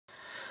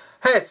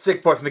Hey, it's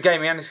Sickboy from the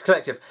Gaminganarchist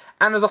Collective,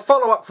 and as a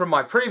follow-up from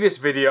my previous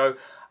video,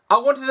 I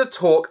wanted to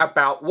talk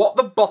about what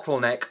the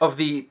bottleneck of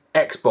the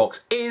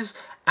Xbox is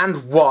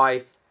and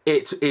why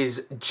it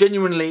is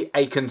genuinely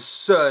a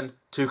concern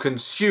to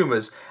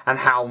consumers, and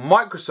how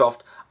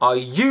Microsoft are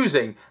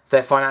using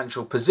their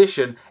financial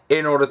position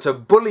in order to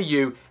bully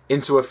you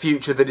into a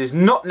future that is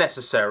not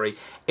necessary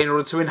in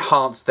order to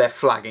enhance their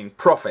flagging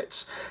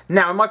profits.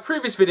 Now, in my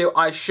previous video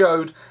I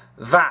showed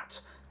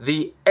that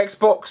the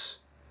Xbox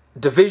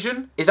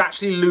division is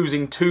actually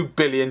losing $2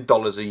 billion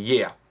a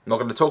year. I'm not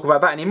going to talk about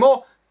that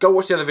anymore. Go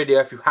watch the other video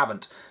if you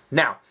haven't.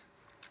 Now,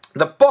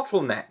 the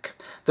bottleneck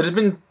that has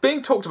been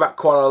being talked about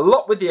quite a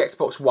lot with the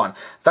Xbox One,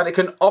 that it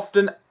can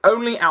often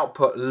only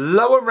output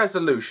lower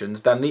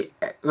resolutions than the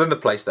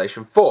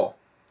PlayStation 4.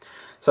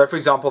 So, for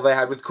example, they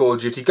had with Call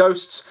of Duty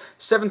Ghosts,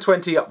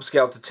 720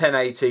 upscaled to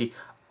 1080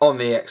 on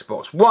the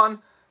Xbox One,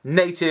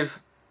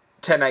 native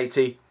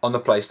 1080 on the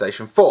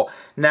PlayStation 4.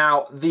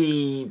 Now,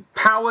 the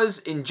powers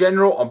in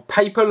general on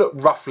paper look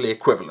roughly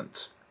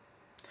equivalent.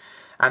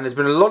 And there's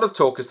been a lot of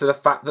talk as to the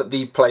fact that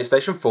the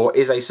PlayStation 4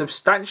 is a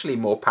substantially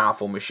more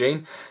powerful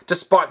machine,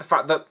 despite the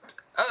fact that,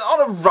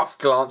 on a rough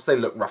glance, they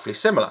look roughly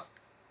similar.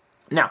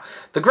 Now,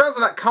 the grounds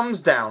of that comes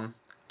down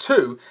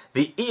to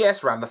the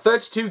ESRAM, the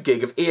 32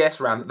 gig of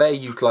ESRAM that they're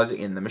utilising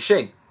in the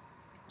machine.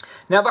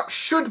 Now, that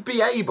should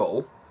be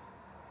able,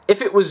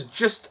 if it was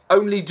just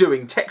only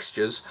doing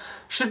textures,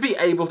 should be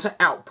able to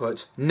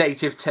output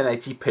native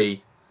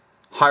 1080p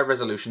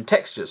high-resolution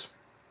textures.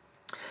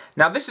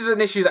 Now, this is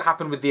an issue that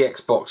happened with the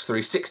Xbox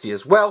 360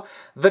 as well,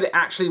 that it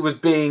actually was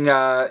being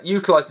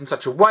utilised in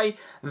such a way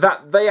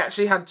that they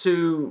actually had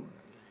to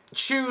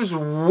choose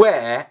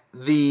where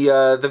in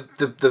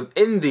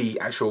the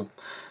actual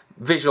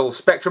visual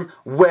spectrum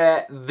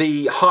where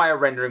the higher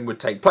rendering would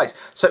take place.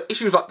 So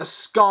issues like the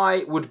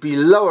sky would be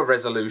lower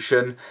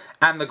resolution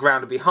and the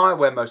ground would be higher,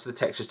 where most of the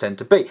textures tend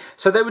to be.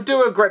 So they would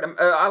do a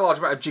large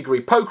amount of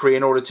jiggery-pokery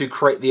in order to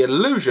create the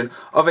illusion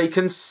of a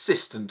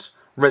consistent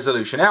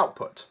resolution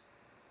output.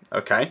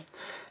 Okay,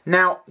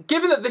 now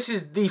given that this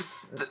is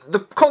the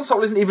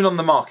console isn't even on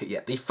the market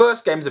yet, the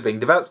first games are being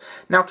developed.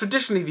 Now,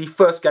 traditionally the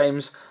first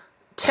games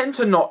tend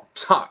to not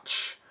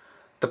touch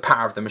the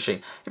power of the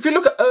machine. If you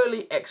look at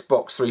early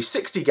Xbox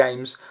 360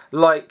 games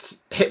like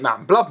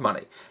Hitman Blood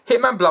Money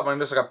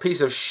looks like a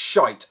piece of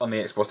shite on the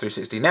Xbox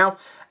 360 now.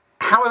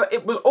 However,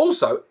 it was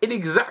also in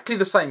exactly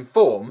the same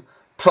form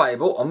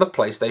playable on the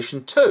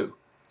PlayStation 2,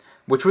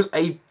 which was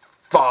a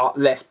far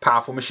less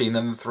powerful machine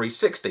than the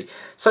 360.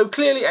 So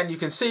clearly, and you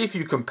can see if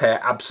you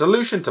compare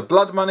Absolution to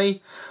Blood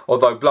Money,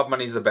 although Blood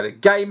Money is the better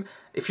game,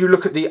 if you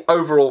look at the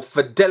overall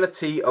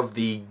fidelity of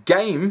the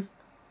game,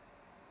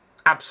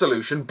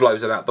 Absolution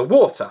blows it out the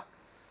water.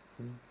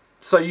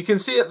 So you can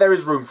see that there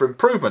is room for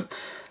improvement.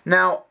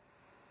 Now,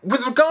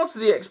 with regards to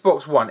the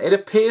Xbox One, it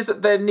appears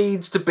that there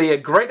needs to be a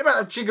great amount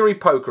of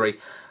jiggery-pokery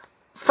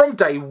from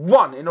day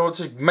one in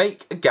order to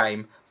make a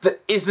game that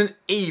isn't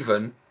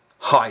even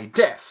high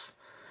def.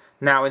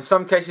 Now, in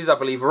some cases, I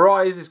believe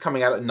Rise is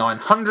coming out at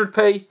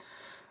 900p.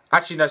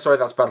 Actually, no, sorry,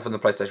 that's better from the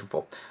PlayStation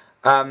 4.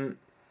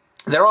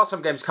 There are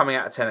some games coming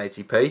out at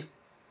 1080p,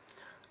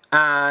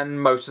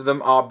 and most of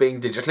them are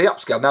being digitally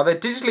upscaled. Now, they're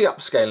digitally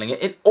upscaling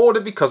it in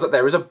order because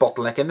there is a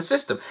bottleneck in the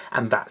system,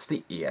 and that's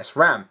the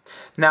ESRAM.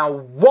 Now,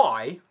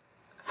 why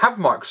have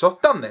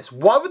Microsoft done this?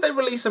 Why would they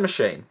release a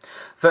machine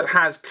that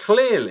has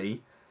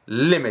clearly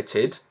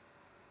limited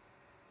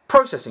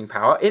processing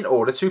power in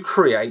order to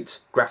create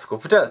graphical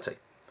fidelity?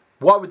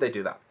 Why would they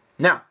do that?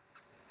 Now,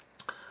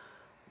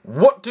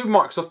 what do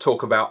Microsoft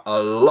talk about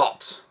a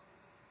lot?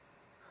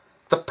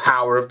 The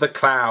power of the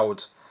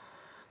cloud.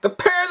 The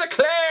power of the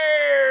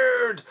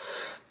cloud!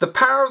 The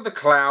power of the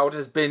cloud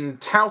has been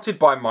touted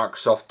by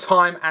Microsoft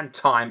time and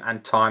time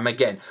and time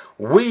again.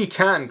 We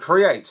can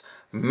create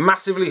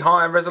massively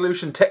higher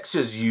resolution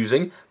textures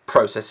using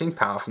processing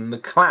power from the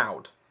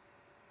cloud.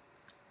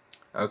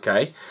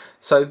 Okay,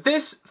 so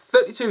this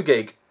 32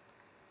 gig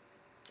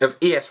of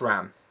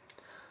ESRAM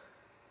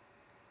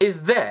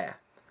is there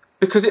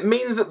because it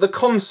means that the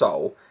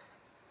console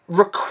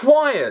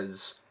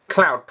requires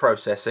cloud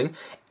processing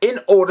in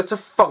order to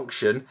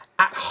function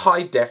at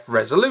high def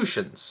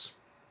resolutions.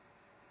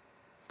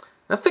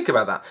 Now think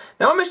about that.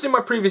 Now, I mentioned in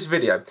my previous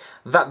video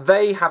that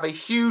they have a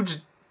huge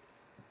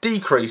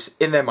decrease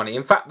in their money.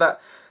 In fact, that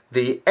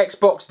the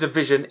Xbox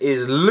division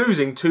is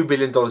losing $2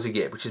 billion a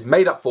year, which is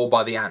made up for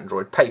by the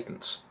Android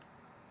patents.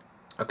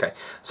 Okay,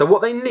 so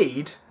what they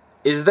need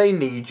is they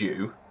need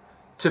you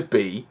to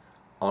be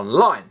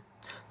online.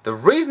 The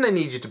reason they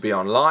need you to be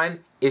online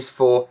is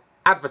for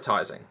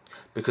advertising,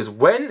 because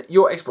when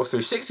your Xbox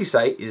 360,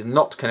 say, is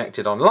not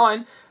connected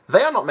online,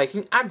 they are not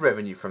making ad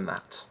revenue from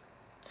that.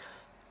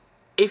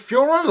 If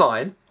you're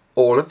online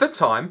all of the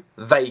time,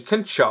 they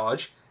can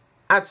charge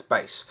ad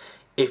space.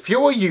 If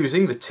you're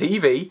using the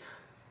TV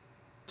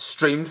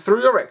streamed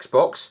through your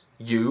Xbox,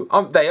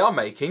 they are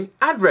making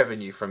ad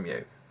revenue from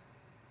you.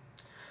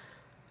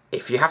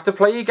 If you have to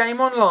play your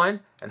game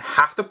online and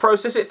have to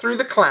process it through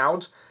the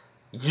cloud,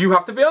 you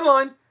have to be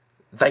online,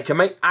 they can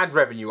make ad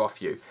revenue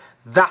off you.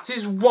 That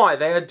is why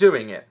they are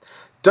doing it.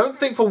 Don't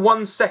think for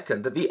 1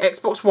 second that the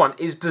Xbox One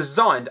is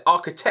designed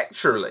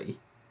architecturally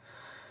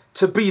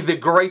to be the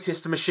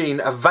greatest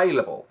machine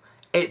available.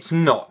 It's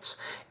not.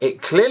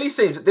 It clearly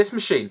seems that this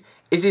machine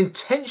is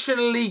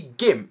intentionally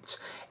gimped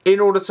in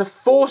order to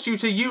force you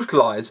to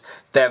utilise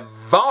their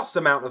vast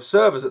amount of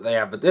servers that they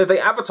have. They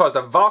advertised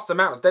a vast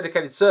amount of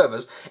dedicated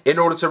servers in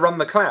order to run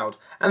the cloud,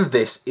 and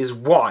this is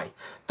why.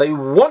 They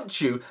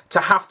want you to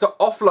have to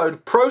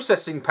offload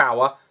processing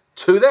power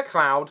to their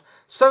cloud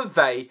so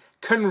they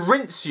can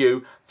rinse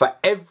you for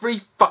every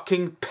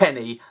fucking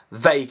penny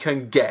they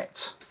can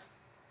get.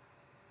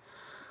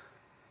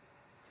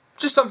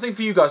 Just something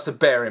for you guys to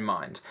bear in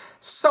mind.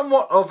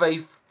 Somewhat of a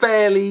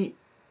fairly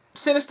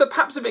sinister,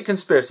 perhaps a bit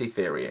conspiracy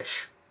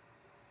theory-ish.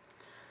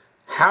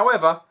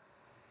 However,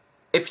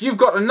 if you've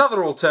got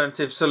another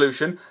alternative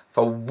solution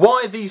for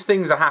why these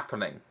things are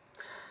happening,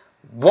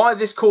 why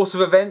this course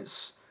of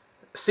events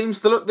seems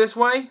to look this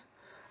way,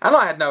 and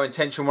I had no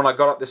intention when I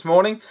got up this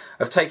morning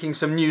of taking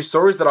some news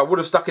stories that I would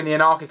have stuck in the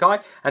Anarchic Eye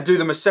and do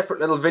them as separate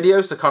little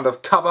videos to kind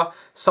of cover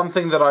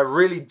something that I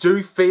really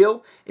do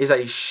feel is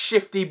a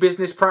shifty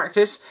business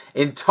practice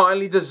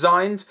entirely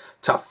designed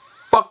to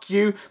fuck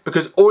you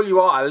because all you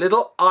are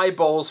little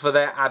eyeballs for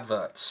their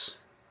adverts.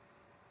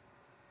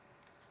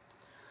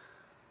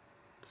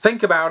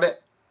 Think about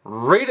it,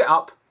 read it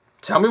up,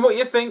 tell me what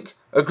you think,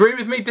 agree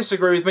with me,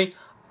 disagree with me,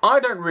 I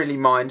don't really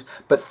mind,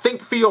 but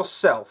think for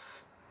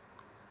yourself.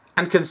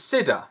 And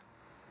consider,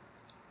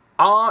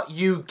 are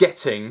you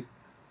getting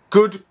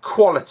good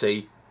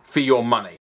quality for your money?